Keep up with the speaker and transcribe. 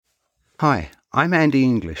Hi, I'm Andy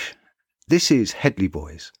English. This is Headley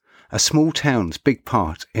Boys, a small town's big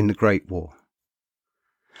part in the Great War.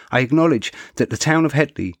 I acknowledge that the town of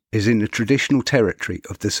Headley is in the traditional territory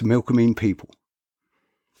of the Similkameen people.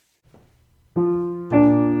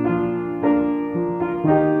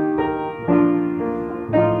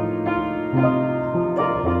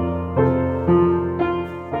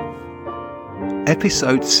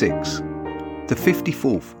 Episode 6. The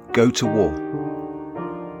 54th Go to War.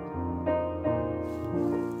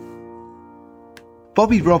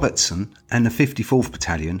 Bobby Robertson and the 54th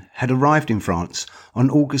Battalion had arrived in France on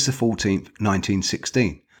August the 14th,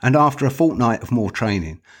 1916, and after a fortnight of more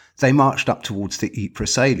training, they marched up towards the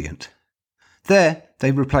Ypres salient. There,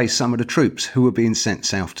 they replaced some of the troops who were being sent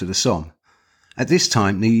south to the Somme. At this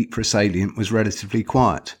time, the Ypres salient was relatively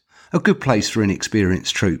quiet, a good place for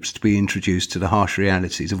inexperienced troops to be introduced to the harsh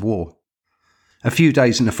realities of war. A few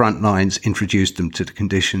days in the front lines introduced them to the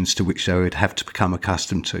conditions to which they would have to become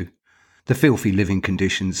accustomed to. The filthy living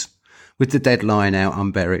conditions, with the dead lying out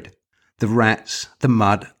unburied, the rats, the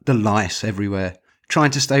mud, the lice everywhere.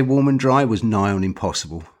 Trying to stay warm and dry was nigh on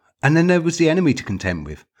impossible. And then there was the enemy to contend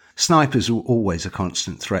with. Snipers were always a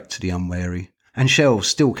constant threat to the unwary, and shells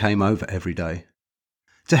still came over every day.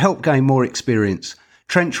 To help gain more experience,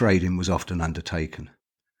 trench raiding was often undertaken.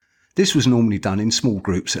 This was normally done in small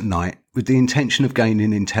groups at night with the intention of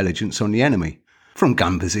gaining intelligence on the enemy, from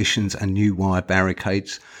gun positions and new wire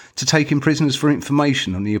barricades to taking prisoners for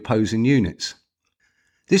information on the opposing units.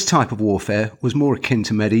 This type of warfare was more akin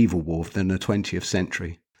to medieval war than the 20th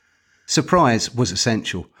century. Surprise was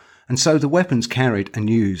essential, and so the weapons carried and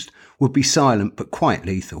used would be silent but quite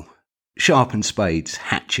lethal. Sharpened spades,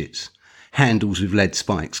 hatchets, handles with lead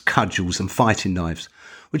spikes, cudgels and fighting knives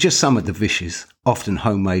were just some of the vicious, often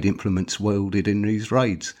homemade implements wielded in these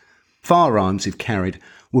raids. Firearms, if carried,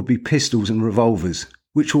 would be pistols and revolvers,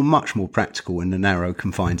 which were much more practical in the narrow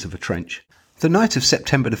confines of a trench. The night of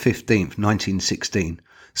September the 15th, 1916,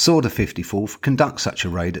 saw the 54th conduct such a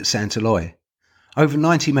raid at Saint-Eloi. Over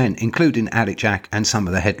 90 men, including Alec Jack and some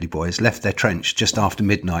of the Headley boys, left their trench just after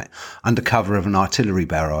midnight under cover of an artillery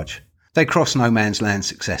barrage. They crossed no man's land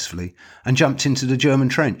successfully and jumped into the German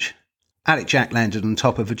trench. Alec Jack landed on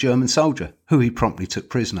top of a German soldier, who he promptly took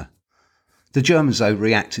prisoner. The Germans, though,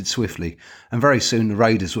 reacted swiftly, and very soon the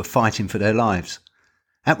raiders were fighting for their lives.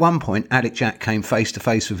 At one point, Alec Jack came face to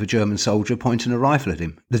face with a German soldier pointing a rifle at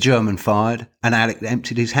him. The German fired, and Alec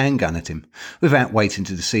emptied his handgun at him. Without waiting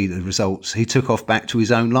to see the results, he took off back to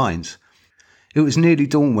his own lines. It was nearly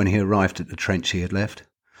dawn when he arrived at the trench he had left.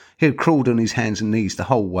 He had crawled on his hands and knees the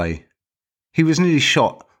whole way. He was nearly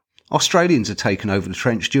shot. Australians had taken over the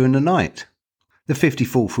trench during the night. The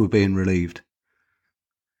 54th were being relieved.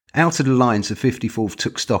 Out of the lines, the 54th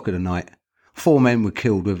took stock of the night. 4 men were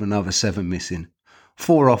killed with another 7 missing.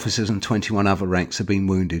 4 officers and 21 other ranks had been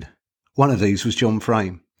wounded. One of these was John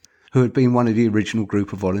Frame, who had been one of the original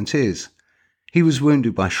group of volunteers. He was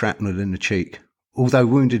wounded by shrapnel in the cheek. Although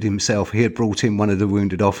wounded himself, he had brought in one of the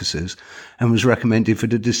wounded officers and was recommended for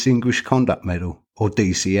the Distinguished Conduct Medal, or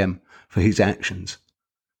DCM, for his actions.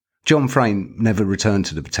 John Frame never returned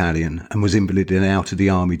to the battalion and was invalided out of the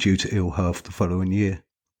army due to ill health the following year.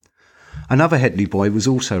 Another Headley boy was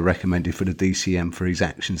also recommended for the DCM for his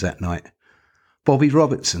actions that night. Bobby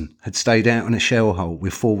Robertson had stayed out in a shell hole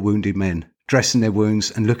with 4 wounded men, dressing their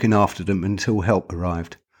wounds and looking after them until help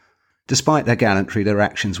arrived. Despite their gallantry, their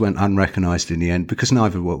actions went unrecognised in the end because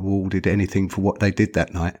neither were awarded anything for what they did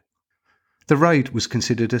that night. The raid was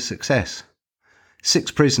considered a success.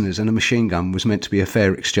 6 prisoners and a machine gun was meant to be a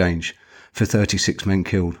fair exchange for 36 men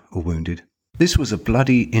killed or wounded. This was a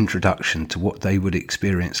bloody introduction to what they would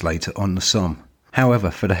experience later on the Somme.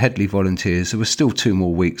 However, for the Headley volunteers, there were still 2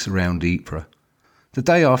 more weeks around Ypres. The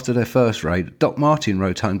day after their first raid, Doc Martin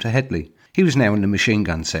rode home to Headley. He was now in the machine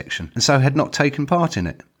gun section, and so had not taken part in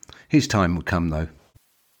it. His time would come, though.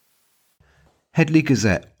 Headley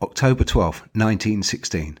Gazette, October 12,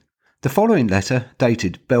 1916. The following letter,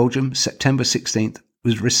 dated Belgium, September 16th,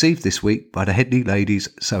 was received this week by the Headley Ladies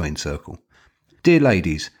Sewing Circle. Dear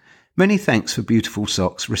ladies, many thanks for beautiful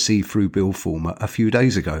socks received through Bill Fulmer a few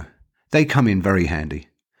days ago. They come in very handy.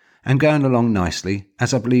 And going along nicely,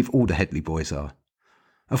 as I believe all the Headley boys are.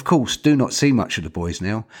 Of course, do not see much of the boys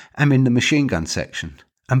now. Am in the machine gun section.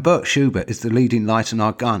 And Bert Schubert is the leading light on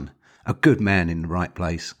our gun. A good man in the right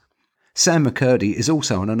place. Sam McCurdy is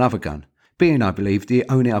also on another gun, being, I believe, the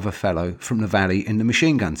only other fellow from the valley in the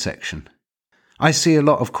machine gun section. I see a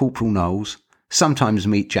lot of Corporal Knowles, sometimes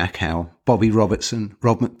meet Jack Howe, Bobby Robertson,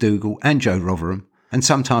 Rob McDougall and Joe Rotherham, and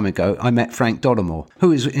some time ago I met Frank Dollimore,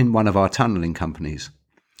 who is in one of our tunnelling companies.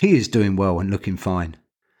 He is doing well and looking fine.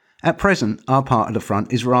 At present, our part of the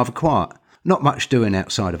front is rather quiet. Not much doing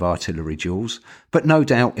outside of artillery duels, but no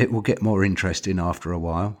doubt it will get more interesting after a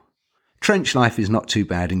while. Trench life is not too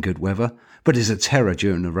bad in good weather, but is a terror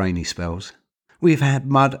during the rainy spells. We have had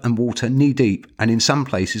mud and water knee deep, and in some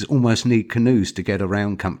places almost need canoes to get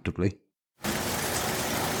around comfortably.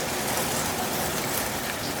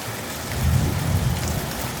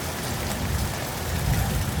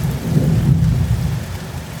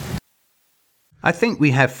 I think we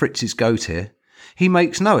have Fritz's goat here. He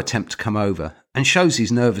makes no attempt to come over and shows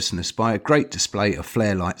his nervousness by a great display of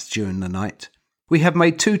flare lights during the night. We have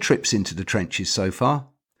made 2 trips into the trenches so far.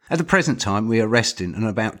 At the present time we are resting and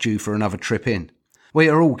about due for another trip in. We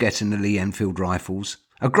are all getting the Lee Enfield rifles,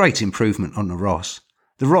 a great improvement on the Ross.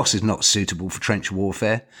 The Ross is not suitable for trench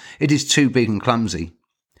warfare. It is too big and clumsy.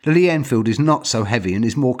 The Lee Enfield is not so heavy and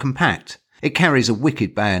is more compact. It carries a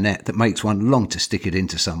wicked bayonet that makes one long to stick it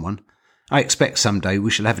into someone. I expect someday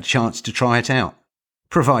we shall have a chance to try it out,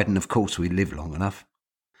 providing of course we live long enough.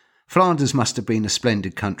 Flanders must have been a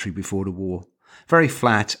splendid country before the war, very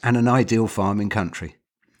flat and an ideal farming country.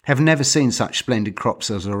 Have never seen such splendid crops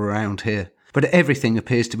as are around here, but everything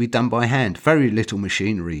appears to be done by hand, very little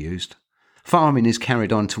machinery used. Farming is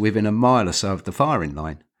carried on to within a mile or so of the firing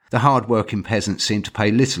line. The hard-working peasants seem to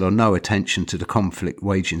pay little or no attention to the conflict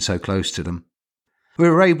waging so close to them. We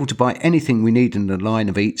are able to buy anything we need in the line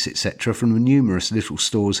of eats, etc. from the numerous little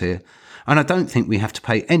stores here, and I don't think we have to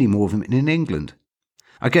pay any more than in England.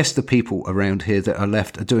 I guess the people around here that are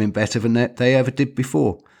left are doing better than they ever did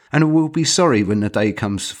before, and will be sorry when the day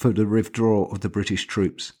comes for the withdrawal of the British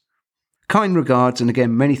troops. Kind regards, and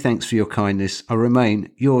again many thanks for your kindness. I remain,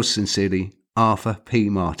 yours sincerely, Arthur P.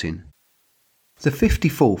 Martin. The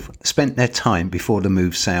 54th spent their time before the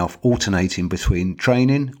move south alternating between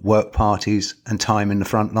training, work parties and time in the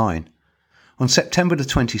front line. On September the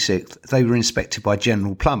 26th they were inspected by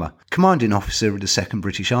General Plummer, commanding officer of the 2nd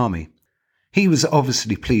British Army. He was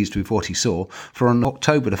obviously pleased with what he saw, for on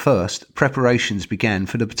October the 1st preparations began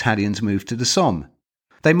for the battalion's move to the Somme.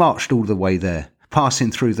 They marched all the way there,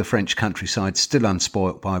 passing through the French countryside still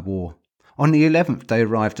unspoilt by war. On the 11th they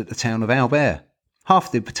arrived at the town of Albert.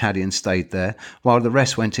 Half the battalion stayed there, while the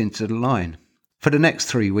rest went into the line. For the next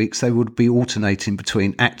 3 weeks they would be alternating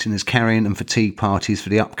between acting as carrying and fatigue parties for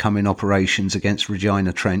the upcoming operations against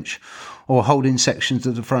Regina Trench, or holding sections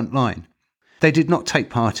of the front line. They did not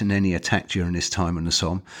take part in any attack during this time on the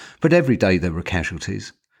Somme, but every day there were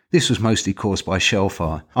casualties. This was mostly caused by shell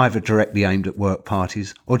fire, either directly aimed at work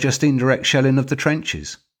parties, or just indirect shelling of the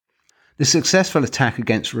trenches. The successful attack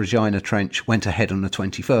against Regina Trench went ahead on the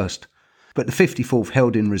 21st. But the 54th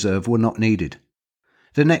held in reserve were not needed.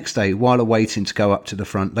 The next day, while awaiting to go up to the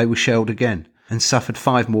front, they were shelled again and suffered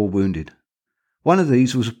 5 more wounded. One of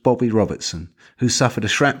these was Bobby Robertson, who suffered a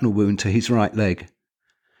shrapnel wound to his right leg.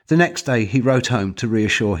 The next day he wrote home to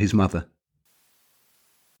reassure his mother.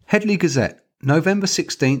 Headley Gazette, November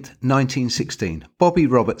 16th, 1916. Bobby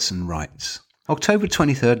Robertson writes, October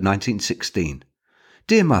 23rd, 1916.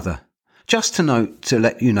 Dear Mother, just to note to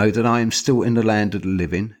let you know that I am still in the land of the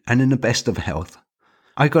living and in the best of health.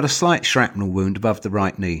 I got a slight shrapnel wound above the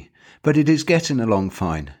right knee, but it is getting along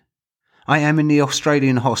fine. I am in the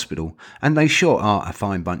Australian hospital, and they sure are a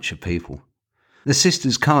fine bunch of people. The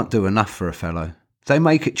sisters can't do enough for a fellow. They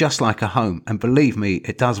make it just like a home, and believe me,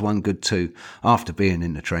 it does one good too, after being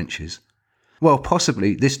in the trenches. Well,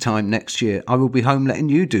 possibly this time next year I will be home letting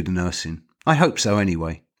you do the nursing. I hope so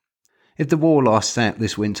anyway. If the war lasts out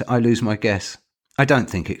this winter, I lose my guess. I don't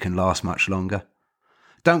think it can last much longer.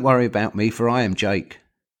 Don't worry about me, for I am Jake.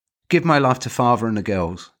 Give my love to Father and the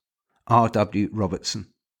girls. R.W. Robertson.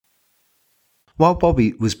 While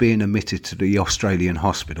Bobby was being admitted to the Australian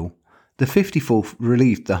hospital, the 54th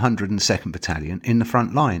relieved the 102nd Battalion in the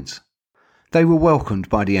front lines. They were welcomed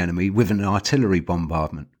by the enemy with an artillery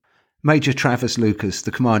bombardment. Major Travis Lucas,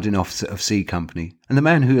 the commanding officer of C Company, and the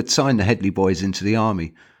man who had signed the Headley boys into the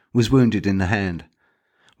army, was wounded in the hand,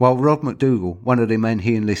 while Rod McDougall, one of the men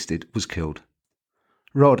he enlisted, was killed.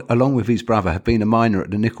 Rod, along with his brother, had been a miner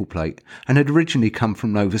at the Nickel Plate and had originally come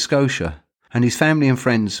from Nova Scotia, and his family and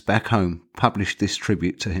friends back home published this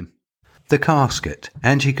tribute to him. The Casket,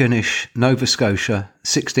 Antigonish, Nova Scotia,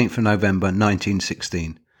 16th of November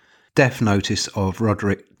 1916. Death notice of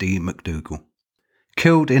Roderick D. McDougall.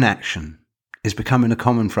 Killed in action is becoming a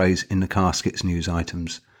common phrase in the Casket's news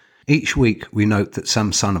items. Each week we note that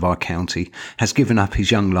some son of our county has given up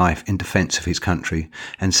his young life in defence of his country,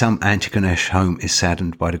 and some Antigonish home is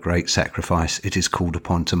saddened by the great sacrifice it is called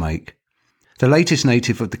upon to make. The latest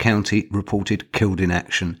native of the county reported killed in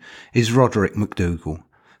action is Roderick McDougall,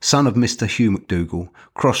 son of Mr. Hugh McDougall,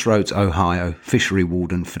 Crossroads, Ohio, fishery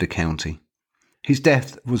warden for the county. His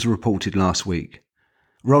death was reported last week.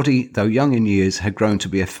 Roddy, though young in years, had grown to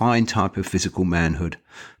be a fine type of physical manhood.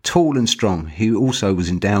 Tall and strong, he also was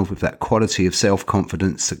endowed with that quality of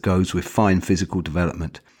self-confidence that goes with fine physical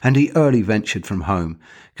development, and he early ventured from home,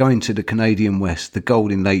 going to the Canadian West, the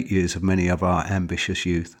golden late years of many of our ambitious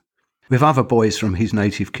youth. With other boys from his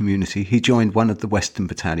native community, he joined one of the Western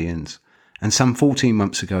battalions, and some 14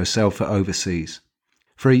 months ago sailed for overseas.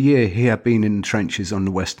 For a year he had been in the trenches on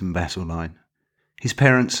the Western battle line. His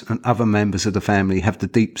parents and other members of the family have the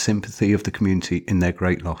deep sympathy of the community in their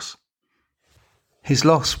great loss. His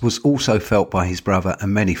loss was also felt by his brother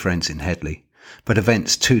and many friends in Headley, but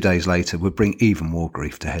events 2 days later would bring even more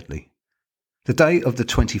grief to Headley. The day of the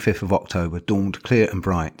 25th of October dawned clear and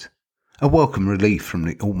bright, a welcome relief from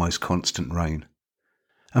the almost constant rain.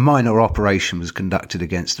 A minor operation was conducted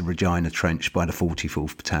against the Regina Trench by the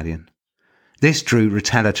 44th Battalion. This drew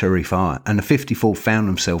retaliatory fire, and the 54th found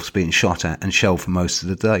themselves being shot at and shelled for most of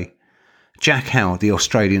the day. Jack Howe, the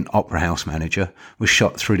Australian Opera House manager, was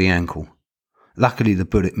shot through the ankle. Luckily the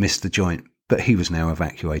bullet missed the joint, but he was now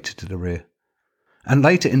evacuated to the rear. And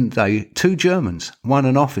later in the day, 2 Germans, one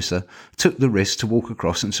an officer, took the risk to walk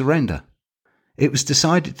across and surrender. It was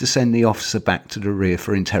decided to send the officer back to the rear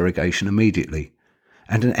for interrogation immediately,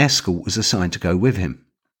 and an escort was assigned to go with him.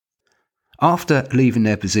 After leaving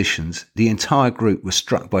their positions, the entire group was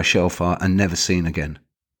struck by shellfire and never seen again.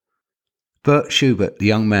 Bert Schubert, the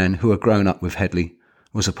young man who had grown up with Headley,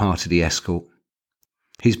 was a part of the escort.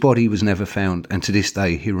 His body was never found, and to this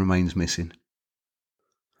day he remains missing.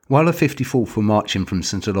 While the 54th were marching from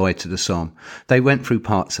St. Eloi to the Somme, they went through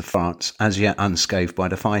parts of France as yet unscathed by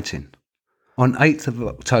the fighting. On 8th of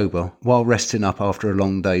October, while resting up after a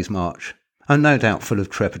long day's march, and no doubt full of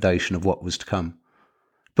trepidation of what was to come,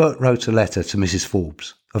 Bert wrote a letter to Mrs.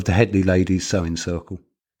 Forbes of the Headley Ladies' Sewing Circle.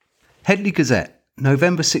 Headley Gazette,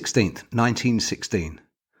 November 16th, 1916.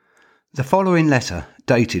 The following letter,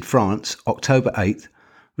 dated France, October 8th,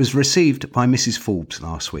 was received by Mrs. Forbes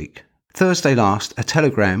last week. Thursday last, a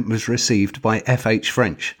telegram was received by F.H.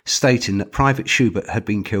 French stating that Private Schubert had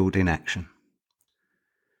been killed in action.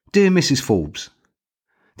 Dear Mrs. Forbes,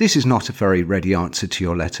 this is not a very ready answer to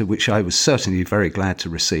your letter, which I was certainly very glad to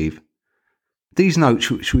receive. These notes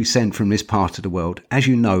which we send from this part of the world, as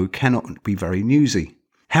you know, cannot be very newsy.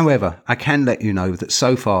 However, I can let you know that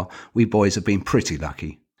so far we boys have been pretty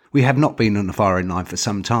lucky. We have not been on the firing line for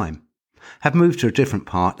some time, have moved to a different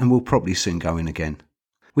part and will probably soon go in again.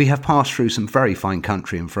 We have passed through some very fine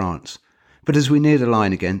country in France, but as we near the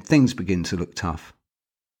line again, things begin to look tough.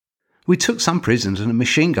 We took some prisoners and a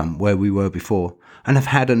machine gun where we were before, and have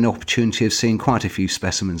had an opportunity of seeing quite a few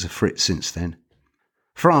specimens of Fritz since then.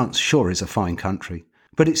 France sure is a fine country,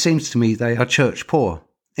 but it seems to me they are church poor,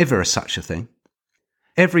 if there is such a thing.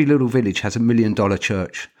 Every little village has $1 million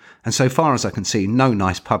church, and so far as I can see, no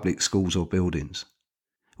nice public schools or buildings.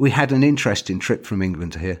 We had an interesting trip from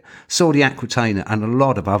England to here, saw the Aquitaine and a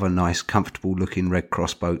lot of other nice, comfortable-looking Red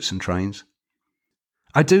Cross boats and trains.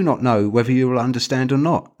 I do not know whether you will understand or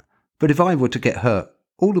not, but if I were to get hurt,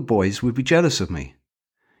 all the boys would be jealous of me.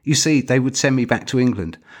 You see, they would send me back to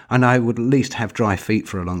England, and I would at least have dry feet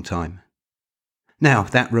for a long time. Now,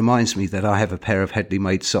 that reminds me that I have a pair of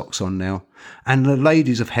Headley-made socks on now, and the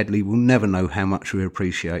ladies of Headley will never know how much we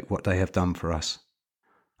appreciate what they have done for us.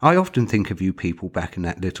 I often think of you people back in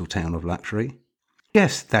that little town of luxury.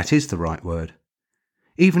 Yes, that is the right word.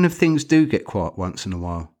 Even if things do get quiet once in a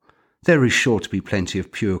while, there is sure to be plenty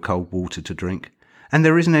of pure cold water to drink, and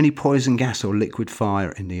there isn't any poison gas or liquid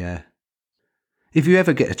fire in the air. If you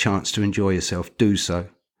ever get a chance to enjoy yourself, do so.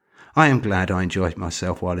 I am glad I enjoyed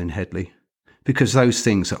myself while in Headley, because those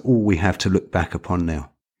things are all we have to look back upon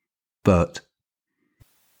now. Bert.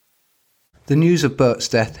 The news of Bert's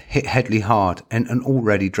death hit Headley hard in an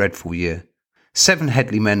already dreadful year. 7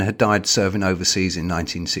 Headley men had died serving overseas in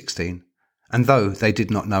 1916, and though they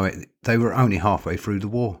did not know it, they were only halfway through the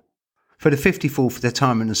war. For the 54th, their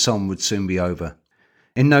time in the Somme would soon be over.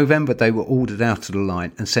 In November they were ordered out of the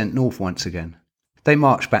line and sent north once again. They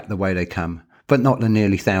marched back the way they come, but not the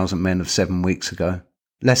nearly 1,000 men of 7 weeks ago.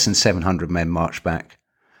 Less than 700 men marched back.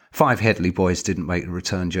 5 Headley boys didn't make the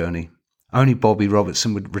return journey. Only Bobby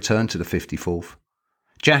Robertson would return to the 54th.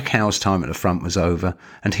 Jack Howe's time at the front was over,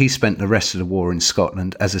 and he spent the rest of the war in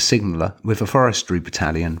Scotland as a signaller with a forestry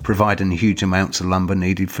battalion, providing the huge amounts of lumber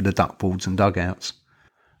needed for the duckboards and dugouts.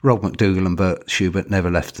 Rob McDougall and Bert Schubert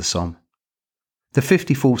never left the Somme. The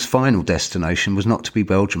 54th's final destination was not to be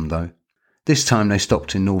Belgium, though. This time they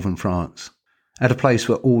stopped in northern France, at a place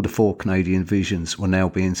where all the 4 Canadian divisions were now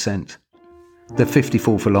being sent. The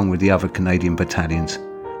 54th, along with the other Canadian battalions,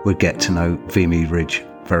 would get to know Vimy Ridge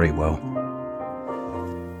very well.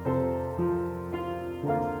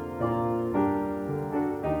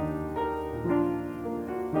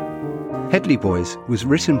 Headley Boys was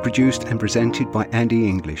written, produced and presented by Andy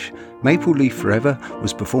English. Maple Leaf Forever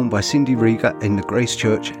was performed by Cindy Rieger in the Grace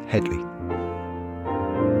Church, Headley.